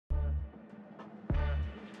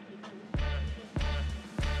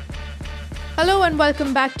Hello and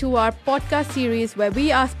welcome back to our podcast series where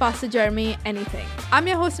we ask Pastor Jeremy anything. I'm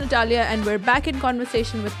your host Natalia and we're back in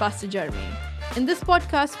conversation with Pastor Jeremy. In this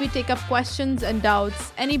podcast, we take up questions and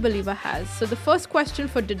doubts any believer has. So the first question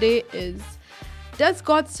for today is, does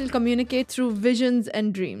God still communicate through visions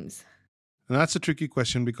and dreams? And that's a tricky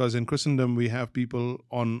question because in Christendom, we have people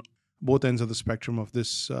on both ends of the spectrum of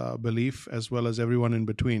this belief as well as everyone in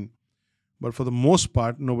between. But for the most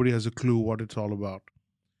part, nobody has a clue what it's all about.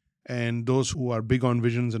 And those who are big on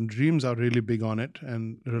visions and dreams are really big on it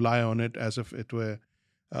and rely on it as if it were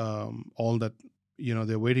all that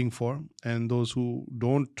they're waiting for. And those who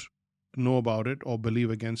don't know about it or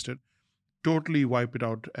believe against it totally wipe it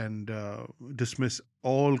out and dismiss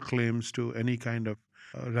all claims to any kind of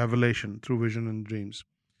revelation through vision and dreams.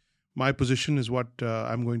 My position is what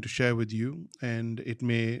I'm going to share with you, and it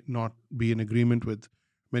may not be in agreement with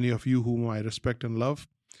many of you whom I respect and love,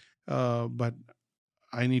 but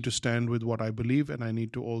I need to stand with what I believe, and I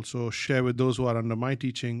need to also share with those who are under my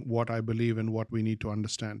teaching what I believe and what we need to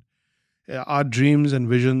understand. Are dreams and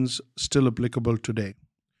visions still applicable today?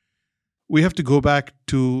 We have to go back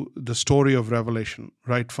to the story of Revelation,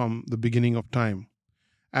 right from the beginning of time.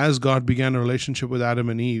 As God began a relationship with Adam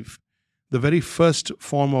and Eve, the very first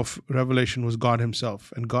form of revelation was God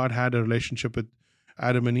himself, and God had a relationship with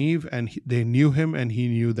Adam and Eve, and they knew him and he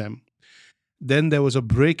knew them. Then there was a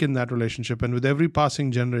break in that relationship, and with every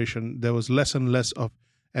passing generation, there was less and less of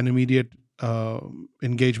an immediate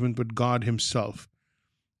engagement with God himself.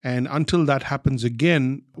 And until that happens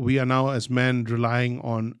again, we are now as men relying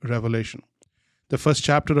on revelation. The first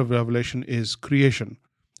chapter of Revelation is creation.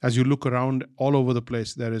 As you look around all over the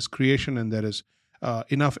place, there is creation and there is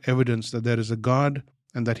enough evidence that there is a God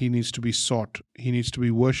and that he needs to be sought. He needs to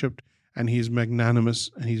be worshipped, and he is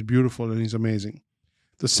magnanimous and he's beautiful and he's amazing.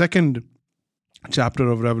 The second chapter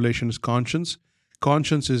of Revelation is conscience.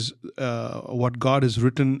 Conscience is what God has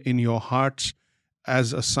written in your hearts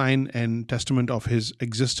as a sign and testament of his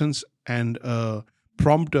existence and a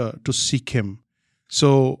prompter to seek him.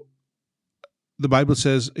 So the Bible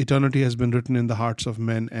says eternity has been written in the hearts of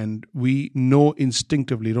men, and we know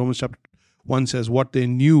instinctively. Romans chapter 1 says what they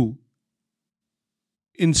knew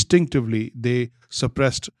instinctively they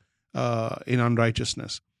suppressed in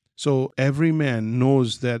unrighteousness. So every man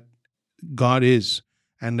knows that God is,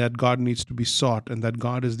 and that God needs to be sought, and that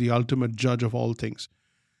God is the ultimate judge of all things.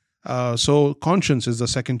 So conscience is the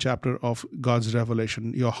second chapter of God's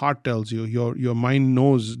revelation. Your heart tells you, your mind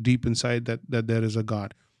knows deep inside that there is a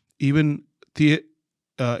God. Even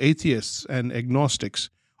atheists and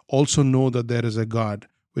agnostics also know that there is a God,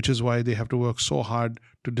 which is why they have to work so hard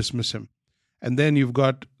to dismiss him. And then you've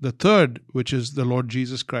got the third, which is the Lord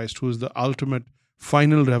Jesus Christ, who is the ultimate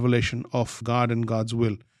final revelation of God and God's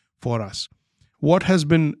will for us. What has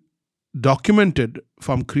been documented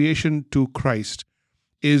from creation to Christ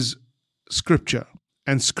is Scripture,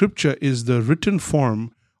 and Scripture is the written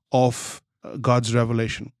form of God's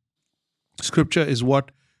revelation. Scripture is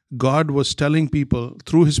what God was telling people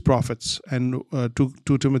through his prophets, and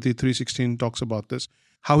 2 Timothy 3:16 talks about this,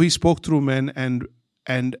 how he spoke through men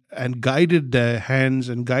and guided their hands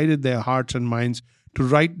and guided their hearts and minds to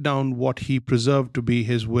write down what he preserved to be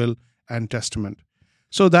his will and testament.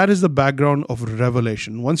 So that is the background of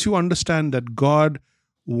revelation. Once you understand that God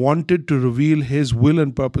wanted to reveal his will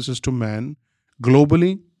and purposes to man,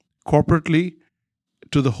 globally, corporately,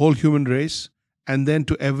 to the whole human race, and then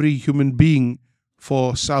to every human being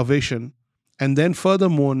for salvation, and then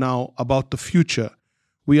furthermore now about the future,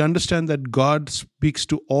 we understand that God speaks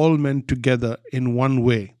to all men together in one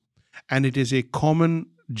way, and it is a common,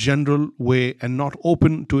 general way and not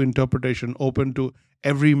open to interpretation, open to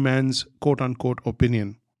every man's quote-unquote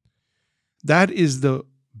opinion. That is the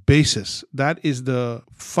basis. That is the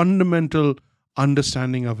fundamental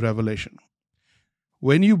understanding of revelation.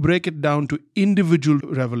 When you break it down to individual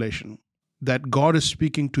revelation, that God is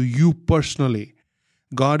speaking to you personally,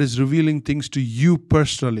 God is revealing things to you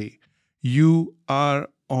personally, you are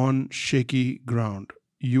on shaky ground.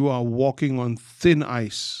 You are walking on thin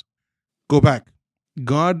ice. Go back.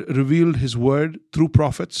 God revealed his word through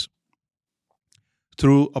prophets,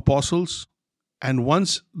 through apostles, and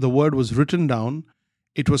once the word was written down,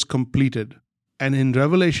 it was completed. And in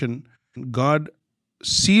Revelation, God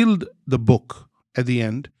sealed the book at the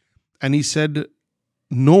end, and he said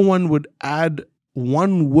no one would add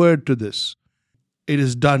one word to this. It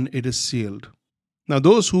is done, it is sealed. Now,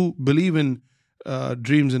 those who believe in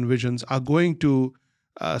dreams and visions are going to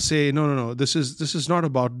say, no, this is not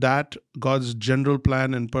about that, God's general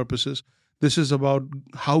plan and purposes. This is about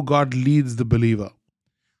how God leads the believer.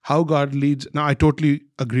 How God leads. Now, I totally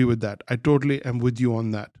agree with that. I totally am with you on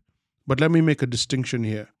that. But let me make a distinction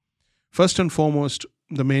here. First and foremost,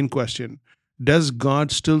 the main question: does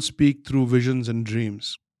God still speak through visions and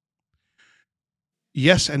dreams?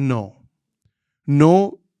 Yes and no.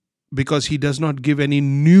 No, because he does not give any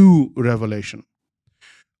new revelation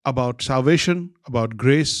about salvation, about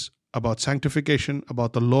grace, about sanctification,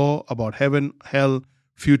 about the law, about heaven, hell,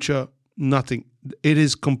 future, nothing. It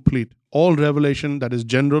is complete. All revelation that is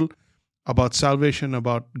general about salvation,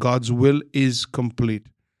 about God's will, is complete.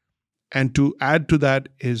 And to add to that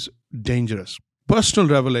is dangerous. Personal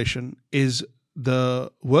revelation is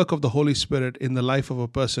the work of the Holy Spirit in the life of a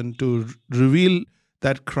person to reveal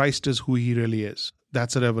that Christ is who he really is.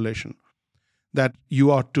 That's a revelation. That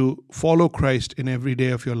you are to follow Christ in every day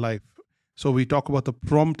of your life. So we talk about the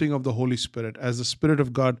prompting of the Holy Spirit as the Spirit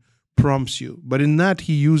of God prompts you. But in that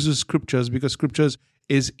he uses scriptures because scriptures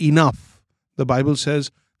is enough. The Bible says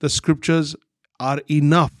the scriptures are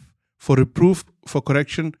enough for reproof, for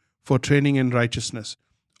correction, for training in righteousness.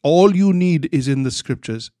 All you need is in the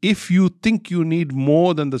scriptures. If you think you need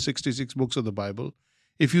more than the 66 books of the Bible,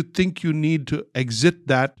 if you think you need to exit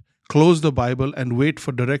that, close the Bible and wait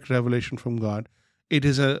for direct revelation from God, it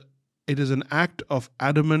is an act of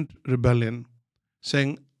adamant rebellion,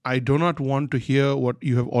 saying, I do not want to hear what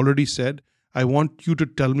you have already said. I want you to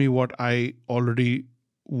tell me what I already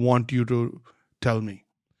want you to tell me.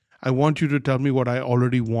 I want you to tell me what I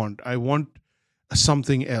already want. I want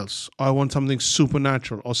something else. I want something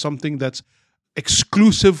supernatural or something that's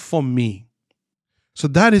exclusive for me. So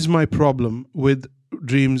that is my problem with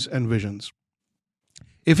dreams and visions.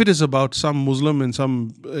 If it is about some Muslim in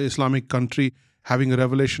some Islamic country having a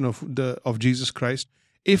revelation of Jesus Christ,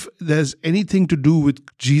 if there's anything to do with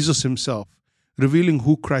Jesus himself, revealing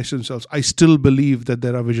who Christ himself is, I still believe that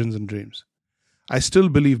there are visions and dreams. I still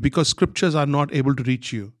believe, because scriptures are not able to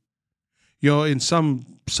reach you. You're in some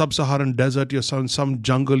sub-Saharan desert, you're in some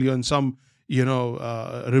jungle, you're in some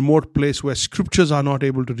remote place where scriptures are not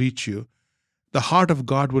able to reach you. The heart of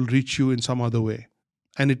God will reach you in some other way.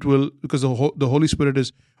 And it will, because the Holy Spirit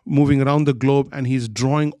is moving around the globe and he's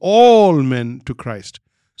drawing all men to Christ.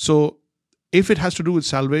 So if it has to do with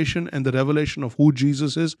salvation and the revelation of who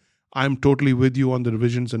Jesus is, I'm totally with you on the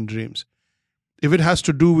visions and dreams. If it has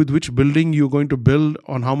to do with which building you're going to build,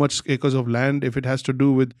 on how much acres of land, if it has to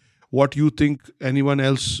do with what you think anyone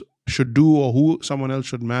else should do or who someone else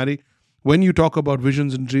should marry, when you talk about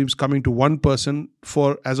visions and dreams coming to one person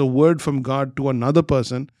as a word from God to another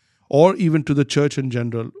person, or even to the church in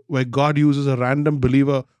general, where God uses a random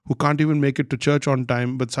believer who can't even make it to church on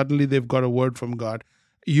time, but suddenly they've got a word from God,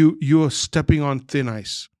 you are stepping on thin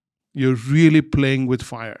ice. You're really playing with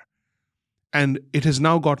fire. And it has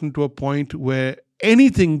now gotten to a point where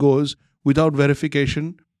anything goes without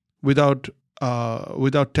verification, without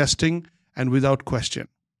testing, and without question.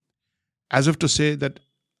 As if to say that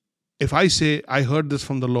if I say, I heard this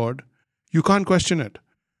from the Lord, you can't question it.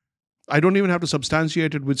 I don't even have to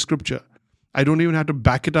substantiate it with scripture. I don't even have to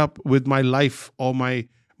back it up with my life or my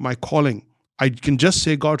calling. I can just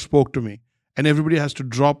say God spoke to me, and everybody has to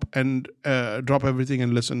drop everything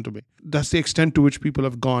and listen to me. That's the extent to which people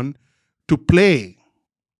have gone to play.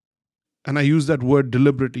 And I use that word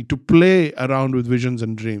deliberately, to play around with visions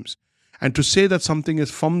and dreams. And to say that something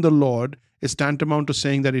is from the Lord is tantamount to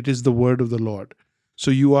saying that it is the word of the Lord.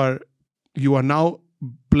 So you are now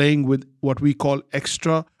playing with what we call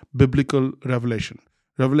extra biblical revelation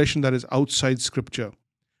that is outside scripture,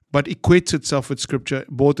 but equates itself with scripture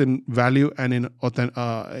both in value and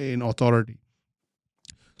in authority.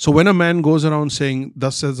 So when a man goes around saying,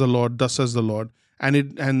 thus says the Lord, and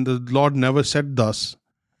the Lord never said thus,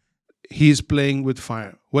 he is playing with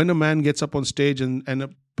fire. When a man gets up on stage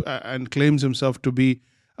and claims himself to be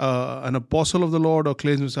an apostle of the Lord, or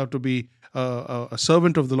claims himself to be a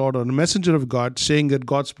servant of the Lord or a messenger of God, saying that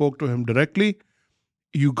God spoke to him directly,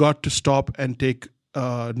 you got to stop and take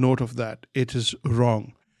note of that. It is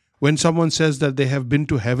wrong. When someone says that they have been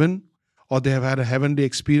to heaven, or they have had a heavenly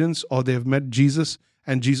experience, or they have met Jesus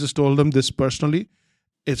and Jesus told them this personally,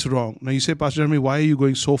 it's wrong. Now you say, Pastor Jeremy, why are you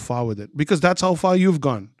going so far with it? Because that's how far you've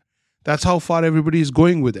gone. That's how far everybody is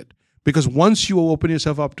going with it. Because once you open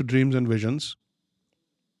yourself up to dreams and visions,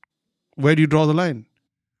 where do you draw the line?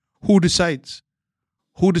 Who decides?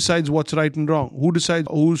 Who decides what's right and wrong? Who decides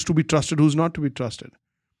who's to be trusted, who's not to be trusted?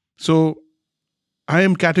 So I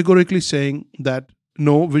am categorically saying that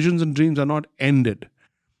no, visions and dreams are not ended,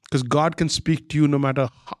 because God can speak to you no matter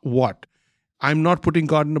what. I'm not putting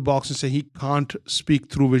God in a box and saying he can't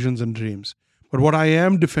speak through visions and dreams. But what I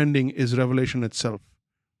am defending is revelation itself.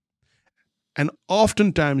 And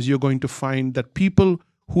oftentimes you're going to find that people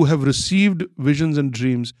who have received visions and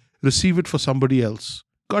dreams receive it for somebody else.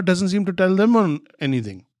 God doesn't seem to tell them on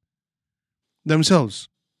anything themselves.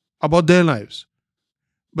 about their lives,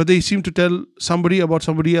 but they seem to tell somebody about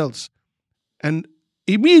somebody else. And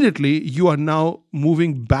immediately you are now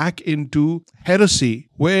moving back into heresy,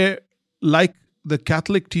 where, like the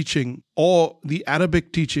Catholic teaching or the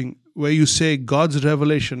Arabic teaching, where you say God's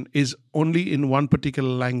revelation is only in one particular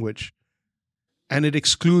language and it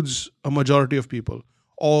excludes a majority of people,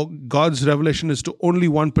 or God's revelation is to only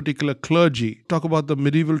one particular clergy. Talk about the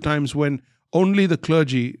medieval times when only the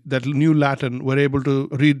clergy that knew Latin were able to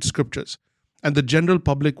read scriptures, and the general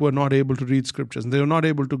public were not able to read scriptures, and they were not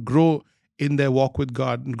able to grow in their walk with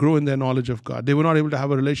God and grow in their knowledge of God. They were not able to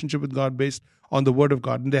have a relationship with God based on the word of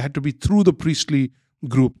God, and they had to be through the priestly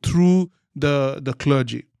group, through the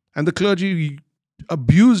clergy. And the clergy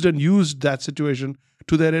abused and used that situation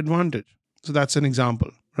to their advantage. So that's an example,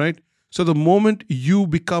 right? So the moment you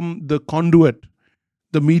become the conduit,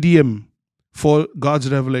 the medium for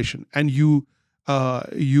God's revelation, and you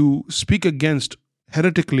speak against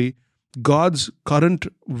heretically God's current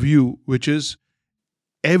view, which is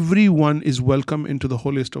everyone is welcome into the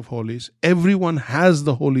holiest of holies, everyone has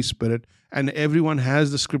the Holy Spirit, and everyone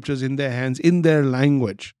has the scriptures in their hands, in their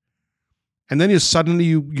language. And then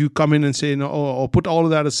you come in and say, put all of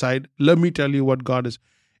that aside. Let me tell you what God is.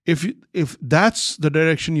 If that's the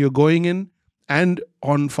direction you're going in, and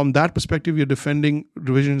from that perspective you're defending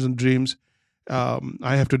visions and dreams,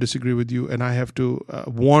 I have to disagree with you, and I have to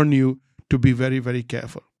warn you to be very, very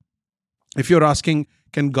careful. If you're asking,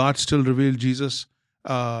 can God still reveal Jesus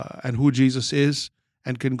and who Jesus is,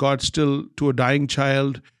 and can God still, to a dying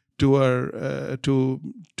child, to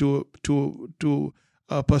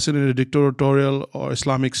a person in a dictatorial or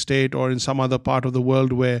Islamic state, or in some other part of the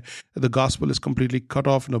world where the gospel is completely cut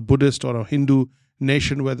off, in a Buddhist or a Hindu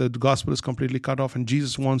nation where the gospel is completely cut off, and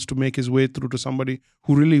Jesus wants to make his way through to somebody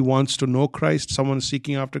who really wants to know Christ, someone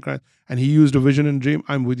seeking after Christ, and he used a vision and dream,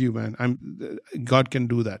 I'm with you, man. God can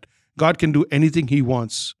do that. God can do anything he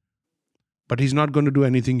wants, but he's not going to do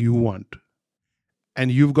anything you want.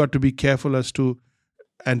 And you've got to be careful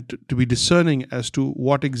and to be discerning as to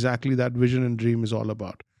what exactly that vision and dream is all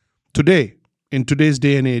about. Today, in today's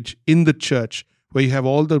day and age, in the church, where you have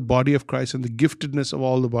all the body of Christ and the giftedness of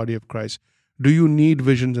all the body of Christ, do you need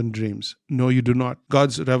visions and dreams? No, you do not.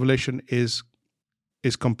 God's revelation is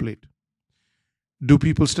complete. Do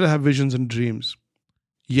people still have visions and dreams?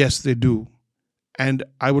 Yes, they do. And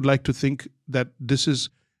I would like to think that this is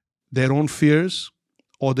their own fears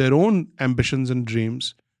or their own ambitions and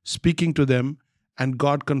dreams speaking to them, and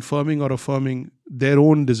God confirming or affirming their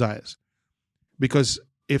own desires. Because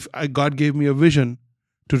if God gave me a vision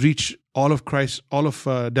to reach all of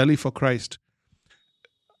Delhi for Christ,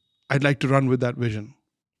 I'd like to run with that vision.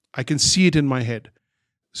 I can see it in my head.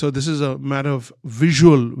 So this is a matter of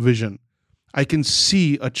visual vision. I can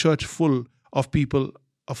see a church full of people,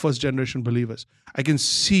 of first generation believers. I can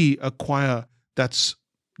see a choir that's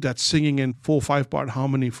singing in 4-5 part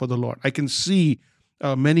harmony for the Lord. I can see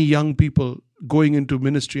many young people going into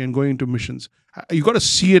ministry and going into missions. You got to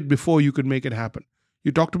see it before you can make it happen.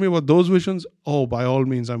 You talk to me about those visions, by all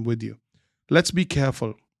means, I'm with you. Let's be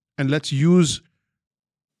careful, and let's use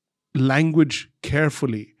language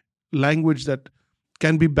carefully, language that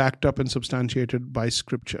can be backed up and substantiated by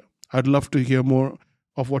scripture. I'd love to hear more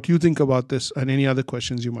of what you think about this and any other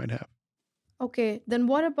questions you might have. Okay, then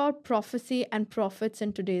what about prophecy and prophets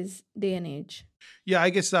in today's day and age? Yeah,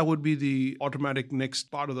 I guess that would be the automatic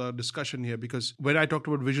next part of the discussion here, because when I talked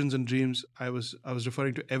about visions and dreams, I was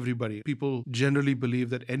referring to everybody. People generally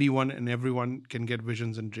believe that anyone and everyone can get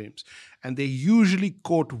visions and dreams. And they usually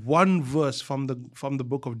quote one verse from the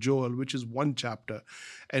book of Joel, which is one chapter,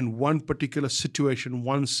 and one particular situation,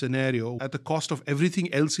 one scenario. At the cost of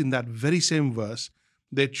everything else in that very same verse,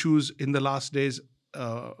 they choose, in the last days,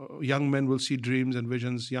 young men will see dreams and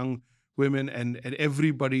visions, young women, and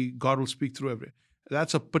everybody, God will speak through every.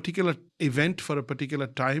 That's a particular event for a particular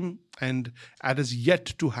time, and it is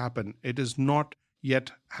yet to happen. It is not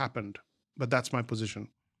yet happened, but that's my position.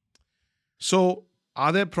 So,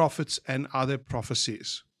 are there prophets and are there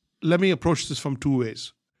prophecies? Let me approach this from two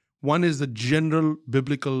ways. One is the general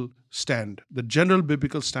biblical stand. The general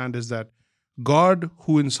biblical stand is that God,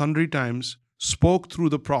 who in sundry times spoke through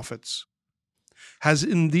the prophets, has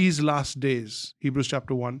in these last days, Hebrews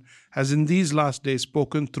chapter 1, has in these last days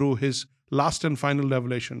spoken through his last and final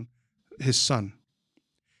revelation, his Son.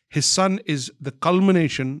 His Son is the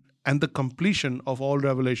culmination and the completion of all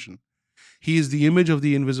revelation. He is the image of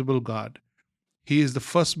the invisible God. He is the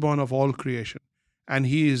firstborn of all creation. And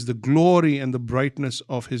he is the glory and the brightness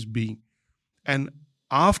of his being. And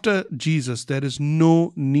after Jesus, there is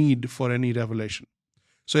no need for any revelation.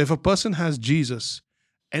 So if a person has Jesus,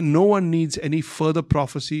 and no one needs any further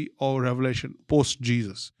prophecy or revelation post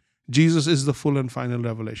Jesus, Jesus is the full and final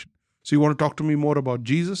revelation. So you want to talk to me more about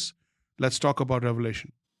Jesus? Let's talk about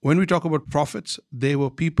revelation. When we talk about prophets, they were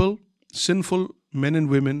people, sinful men and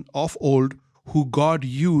women of old, who God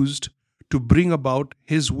used to bring about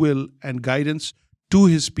His will and guidance to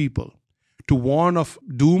His people, to warn of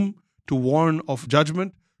doom, to warn of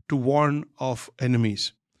judgment, to warn of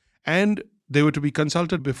enemies. And they were to be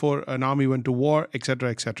consulted before an army went to war, etc.,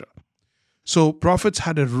 etc. So prophets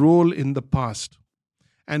had a role in the past.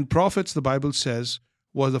 And prophets, the Bible says,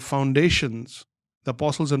 were the foundations. The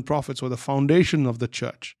apostles and prophets were the foundation of the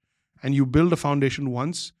church. And you build a foundation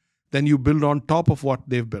once, then you build on top of what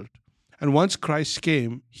they've built. And once Christ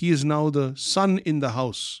came, He is now the son in the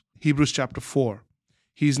house. Hebrews chapter 4.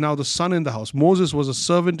 He is now the son in the house. Moses was a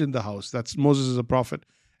servant in the house. That's Moses is a prophet.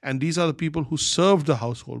 And these are the people who served the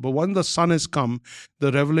household. But when the Son has come,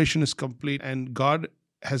 the revelation is complete, and God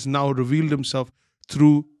has now revealed Himself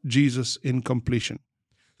through Jesus in completion.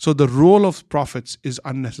 So the role of prophets is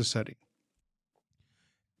unnecessary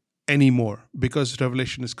anymore because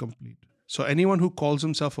revelation is complete. So anyone who calls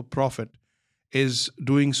himself a prophet is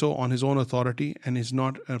doing so on his own authority and is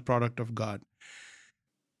not a product of God.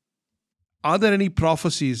 Are there any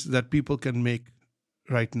prophecies that people can make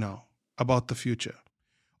right now about the future?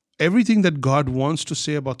 Everything that God wants to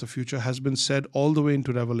say about the future has been said all the way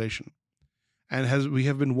into Revelation. And we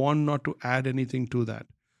have been warned not to add anything to that.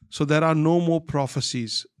 So there are no more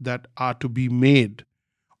prophecies that are to be made,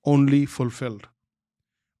 only fulfilled.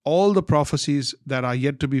 All the prophecies that are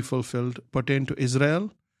yet to be fulfilled pertain to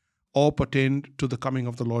Israel or pertain to the coming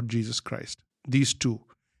of the Lord Jesus Christ. These two.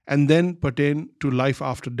 And then pertain to life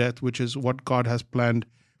after death, which is what God has planned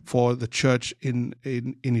for the church in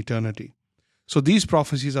eternity. So these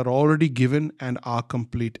prophecies are already given and are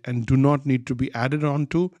complete and do not need to be added on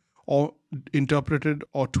to or interpreted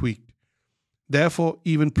or tweaked. Therefore,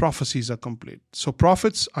 even prophecies are complete. So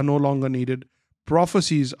prophets are no longer needed.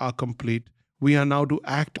 Prophecies are complete. We are now to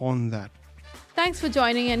act on that. Thanks for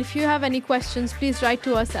joining, and if you have any questions, please write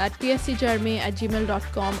to us at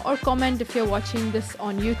pscjeremy@gmail.com or comment if you're watching this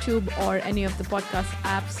on YouTube or any of the podcast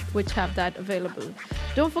apps which have that available.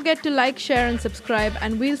 Don't forget to like, share, and subscribe,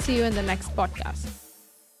 and we'll see you in the next podcast.